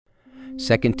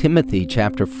2 Timothy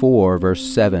chapter 4, verse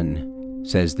 7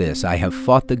 says this, I have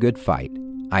fought the good fight.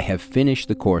 I have finished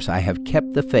the course. I have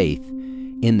kept the faith.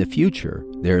 In the future,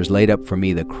 there is laid up for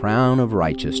me the crown of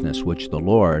righteousness, which the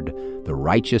Lord, the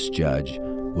righteous judge,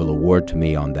 will award to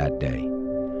me on that day.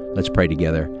 Let's pray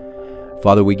together.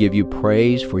 Father, we give you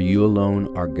praise, for you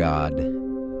alone are God.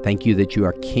 Thank you that you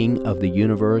are King of the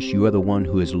universe. You are the one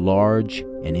who is large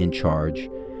and in charge.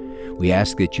 We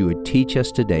ask that you would teach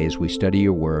us today as we study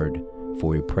your word, for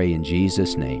we pray in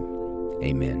Jesus' name.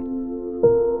 Amen.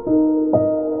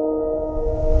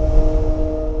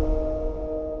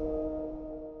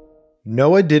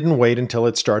 Noah didn't wait until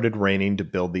it started raining to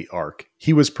build the ark.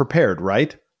 He was prepared,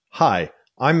 right? Hi,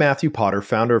 I'm Matthew Potter,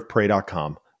 founder of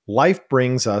Pray.com. Life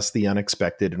brings us the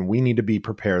unexpected, and we need to be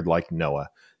prepared like Noah.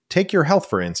 Take your health,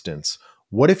 for instance.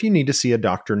 What if you need to see a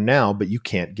doctor now, but you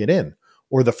can't get in?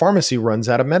 Or the pharmacy runs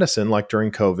out of medicine like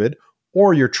during COVID,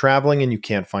 or you're traveling and you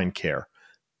can't find care.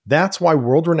 That's why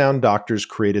world-renowned doctors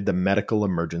created the Medical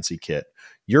Emergency Kit.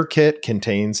 Your kit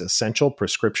contains essential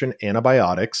prescription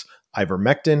antibiotics,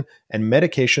 ivermectin, and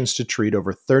medications to treat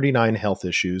over 39 health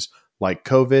issues like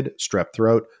COVID, strep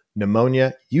throat,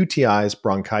 pneumonia, UTIs,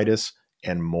 bronchitis,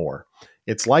 and more.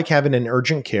 It's like having an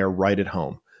urgent care right at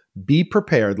home. Be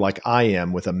prepared like I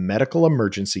am with a medical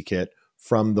emergency kit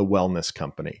from the Wellness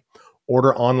Company.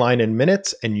 Order online in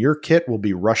minutes and your kit will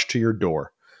be rushed to your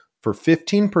door. For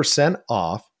 15%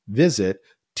 off, visit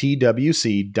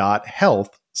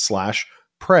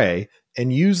twc.health/pray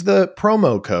and use the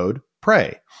promo code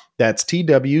PRAY. That's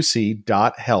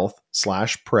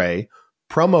twc.health/pray,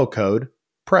 promo code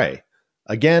PRAY.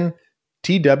 Again,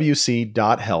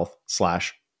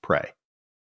 twc.health/pray.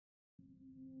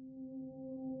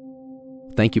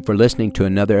 Thank you for listening to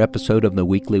another episode of the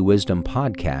Weekly Wisdom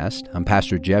Podcast. I'm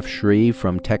Pastor Jeff Shreve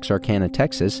from Texarkana,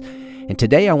 Texas, and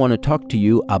today I want to talk to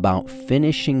you about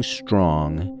finishing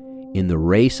strong in the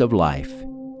race of life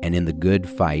and in the good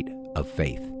fight of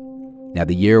faith. Now,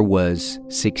 the year was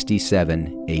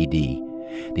 67 A.D.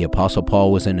 The Apostle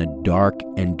Paul was in a dark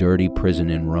and dirty prison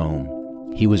in Rome.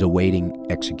 He was awaiting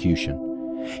execution.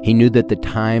 He knew that the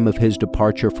time of his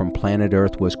departure from planet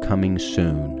Earth was coming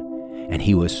soon, and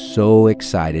he was so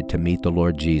excited to meet the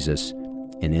Lord Jesus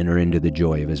and enter into the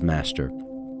joy of his master.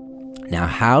 Now,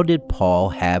 how did Paul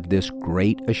have this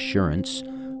great assurance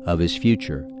of his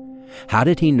future? How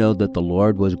did he know that the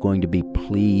Lord was going to be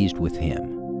pleased with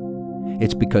him?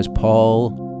 It's because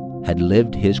Paul had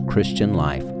lived his Christian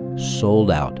life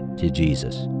sold out to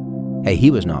Jesus. Hey,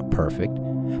 he was not perfect,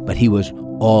 but he was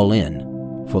all in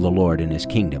for the Lord and his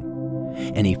kingdom.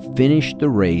 And he finished the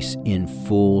race in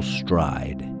full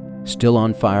stride, still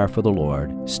on fire for the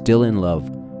Lord, still in love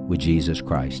with Jesus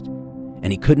Christ.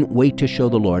 And he couldn't wait to show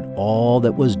the Lord all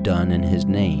that was done in his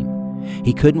name.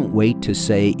 He couldn't wait to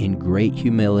say in great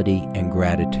humility and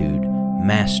gratitude,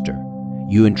 Master,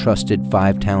 you entrusted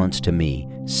 5 talents to me.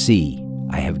 See,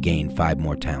 I have gained 5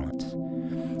 more talents.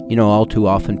 You know, all too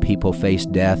often people face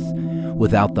death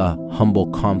without the humble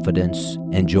confidence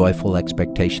and joyful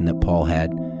expectation that Paul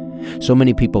had. So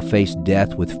many people face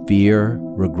death with fear,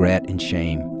 regret, and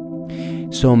shame.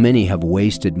 So many have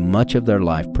wasted much of their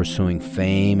life pursuing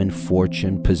fame and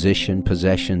fortune, position,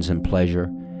 possessions, and pleasure.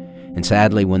 And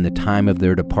sadly, when the time of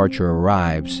their departure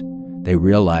arrives, they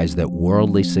realize that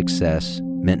worldly success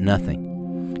meant nothing.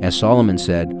 As Solomon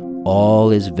said, all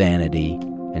is vanity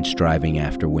and striving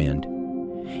after wind.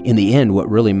 In the end, what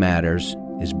really matters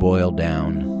is boiled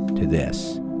down to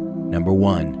this. Number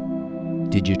 1,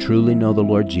 did you truly know the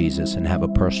Lord Jesus and have a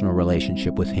personal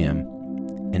relationship with him?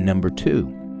 And number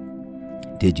 2,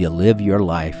 did you live your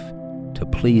life to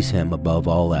please him above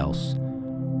all else?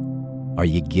 Are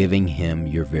you giving him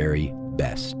your very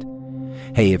best?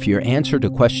 Hey, if your answer to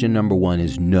question number 1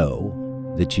 is no,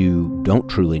 that you don't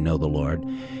truly know the Lord,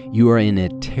 you are in a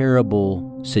terrible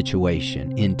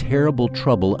situation, in terrible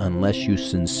trouble unless you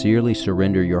sincerely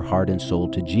surrender your heart and soul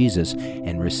to Jesus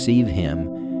and receive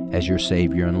him as your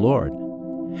Savior and Lord.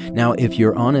 Now, if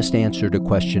your honest answer to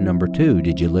question number 2,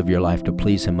 did you live your life to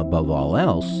please him above all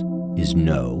else, is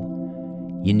no,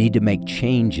 you need to make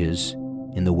changes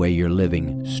in the way you're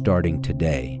living starting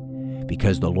today,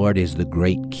 because the Lord is the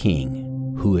great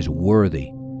King who is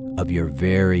worthy of your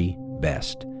very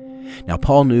best. Now,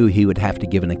 Paul knew he would have to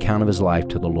give an account of his life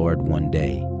to the Lord one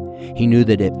day. He knew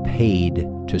that it paid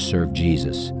to serve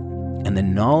Jesus, and the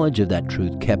knowledge of that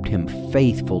truth kept him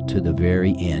faithful to the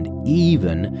very end,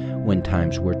 even when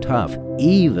times were tough,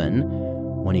 even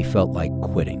when he felt like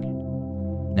quitting.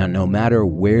 Now, no matter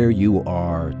where you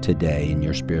are today in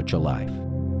your spiritual life,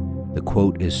 the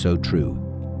quote is so true,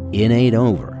 it ain't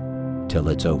over till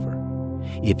it's over.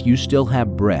 If you still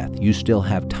have breath, you still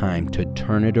have time to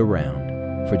turn it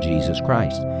around for Jesus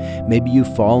Christ. Maybe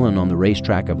you've fallen on the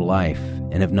racetrack of life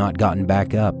and have not gotten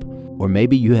back up. Or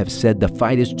maybe you have said the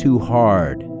fight is too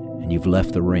hard and you've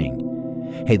left the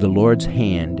ring. Hey, the Lord's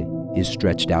hand is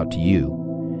stretched out to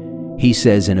you. He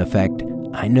says, in effect,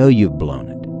 I know you've blown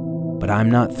it, but I'm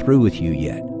not through with you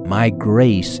yet. My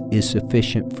grace is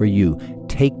sufficient for you.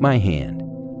 Take my hand,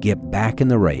 get back in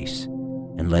the race,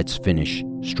 and let's finish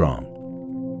strong.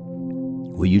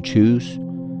 Will you choose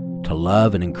to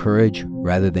love and encourage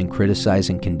rather than criticize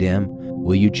and condemn?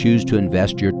 Will you choose to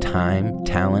invest your time,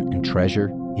 talent, and treasure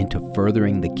into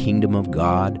furthering the kingdom of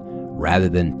God rather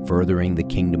than furthering the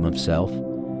kingdom of self?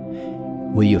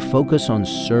 Will you focus on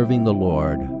serving the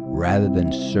Lord rather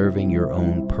than serving your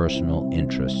own personal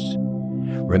interests?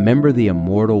 Remember the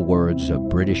immortal words of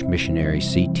British missionary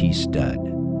C.T. Studd,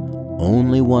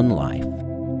 "Only one life,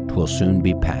 'twill soon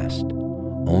be past.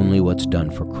 Only what's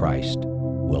done for Christ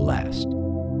will last."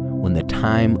 When the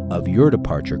time of your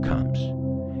departure comes,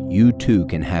 you too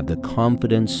can have the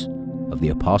confidence of the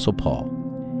Apostle Paul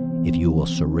if you will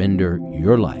surrender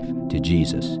your life to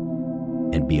Jesus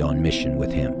and be on mission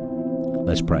with Him.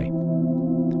 Let's pray.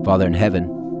 Father in heaven,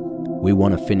 we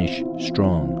want to finish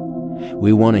strong.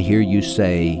 We want to hear you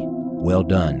say, "Well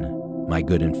done, my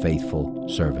good and faithful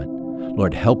servant."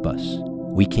 Lord, help us.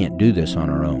 We can't do this on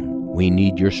our own. We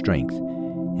need your strength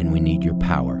and we need your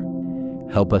power.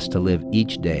 Help us to live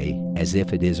each day as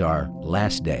if it is our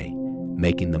last day,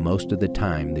 making the most of the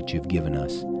time that you've given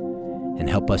us. And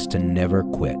help us to never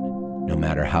quit, no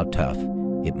matter how tough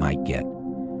it might get.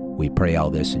 We pray all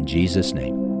this in Jesus'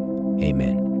 name.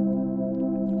 Amen.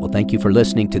 Well, thank you for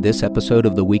listening to this episode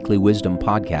of the Weekly Wisdom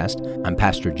Podcast. I'm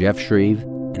Pastor Jeff Shreve,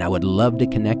 and I would love to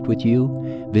connect with you.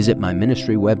 Visit my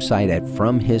ministry website at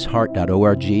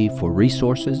fromhisheart.org for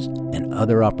resources and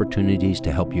other opportunities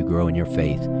to help you grow in your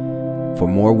faith. For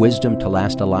more wisdom to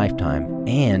last a lifetime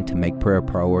and to make prayer a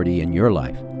priority in your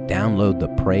life, download the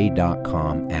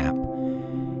Pray.com app.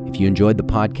 If you enjoyed the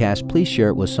podcast, please share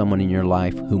it with someone in your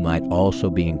life who might also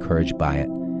be encouraged by it.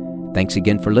 Thanks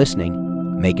again for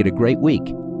listening. Make it a great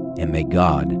week, and may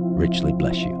God richly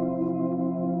bless you.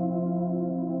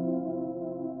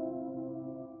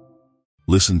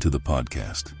 Listen to the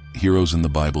podcast, Heroes in the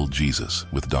Bible, Jesus,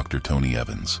 with Dr. Tony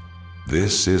Evans.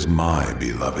 This is my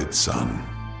beloved Son.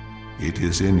 It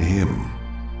is in him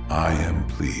I am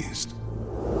pleased.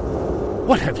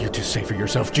 What have you to say for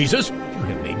yourself, Jesus? You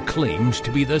have made claims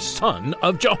to be the Son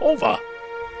of Jehovah.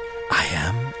 I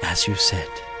am as you said.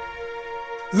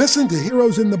 Listen to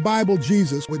Heroes in the Bible,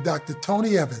 Jesus, with Dr.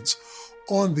 Tony Evans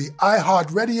on the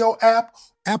iHeartRadio app,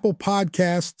 Apple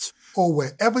Podcasts, or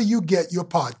wherever you get your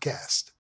podcasts.